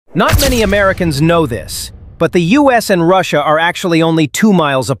Not many Americans know this, but the US and Russia are actually only 2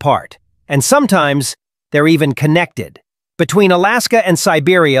 miles apart, and sometimes they're even connected. Between Alaska and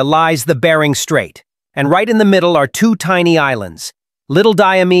Siberia lies the Bering Strait, and right in the middle are two tiny islands, Little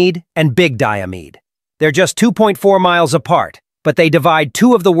Diomede and Big Diomede. They're just 2.4 miles apart, but they divide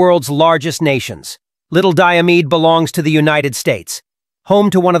two of the world's largest nations. Little Diomede belongs to the United States, home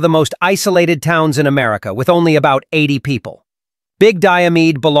to one of the most isolated towns in America with only about 80 people. Big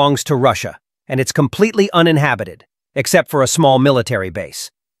Diomede belongs to Russia, and it's completely uninhabited, except for a small military base.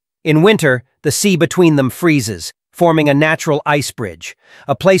 In winter, the sea between them freezes, forming a natural ice bridge,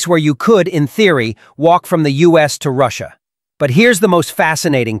 a place where you could, in theory, walk from the US to Russia. But here's the most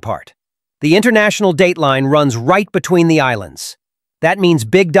fascinating part. The international dateline runs right between the islands. That means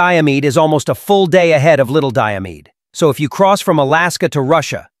Big Diomede is almost a full day ahead of Little Diomede. So if you cross from Alaska to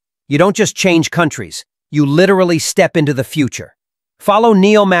Russia, you don't just change countries, you literally step into the future. Follow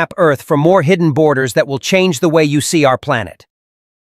NeoMap Earth for more hidden borders that will change the way you see our planet.